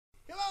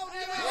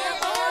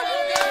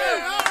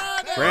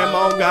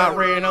Grandma got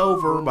ran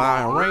over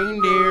by a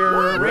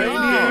reindeer.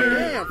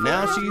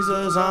 Now she's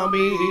a zombie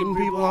eating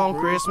people on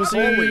Christmas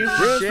Eve.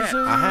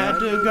 I had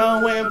to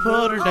go and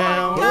put her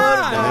down. And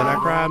then I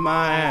cried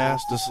my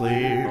ass to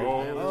sleep.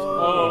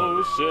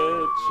 Oh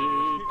shit,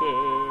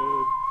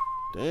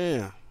 she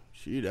did. Damn,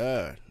 she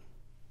died.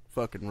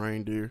 Fucking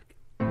reindeer.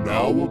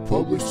 Now a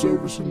public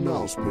service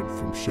announcement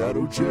from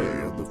Shadow J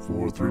of the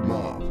 4-3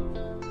 Mob.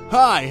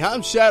 Hi,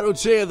 I'm Shadow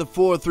J of the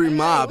 4-3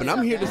 Mob, and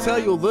I'm here to tell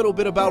you a little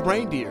bit about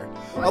reindeer.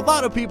 A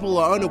lot of people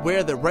are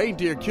unaware that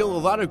reindeer kill a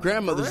lot of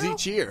grandmothers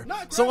each year.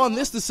 So on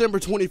this December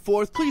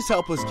 24th, please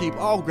help us keep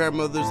all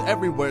grandmothers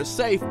everywhere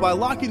safe by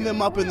locking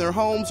them up in their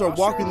homes or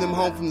walking them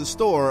home from the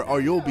store, or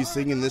you'll be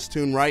singing this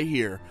tune right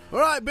here. All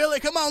right, Billy,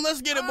 come on,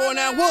 let's get it, boy,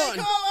 now. 1,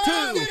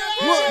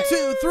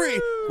 2,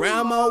 3.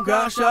 Grandma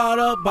got shot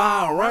up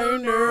by a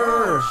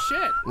reindeer.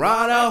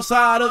 Right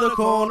outside of the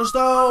corner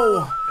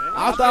store.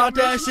 I thought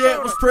that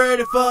shit was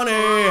pretty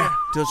funny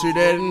till she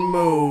didn't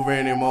move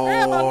anymore.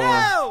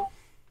 No!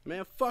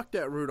 Man, fuck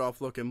that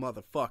Rudolph looking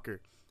motherfucker.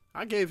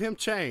 I gave him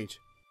change.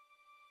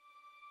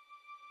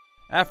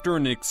 After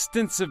an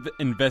extensive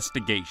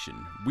investigation,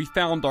 we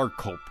found our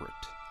culprit,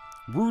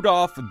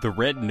 Rudolph the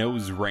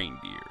Red-Nosed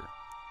Reindeer.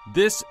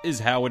 This is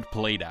how it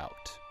played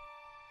out.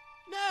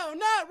 No,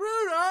 not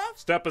Rudolph!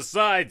 Step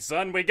aside,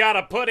 son. We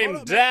gotta put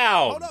him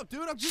down. Hold up,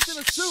 dude. I'm just in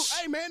a suit.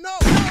 Hey, man, no.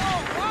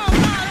 Oh, God.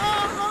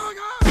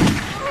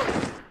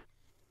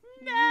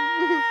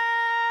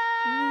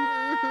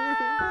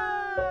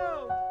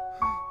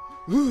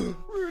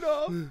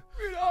 Rudolph!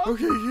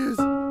 Okay, kids.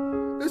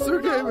 It's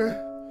okay, man.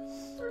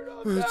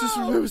 Rudolph, Just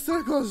remember,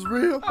 Santa Claus is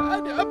real.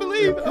 I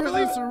believe.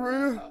 Presents are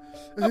real.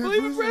 I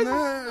believe in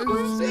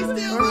presents. Stay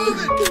still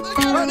moving.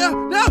 Right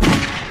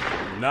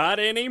now. Not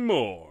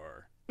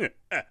anymore.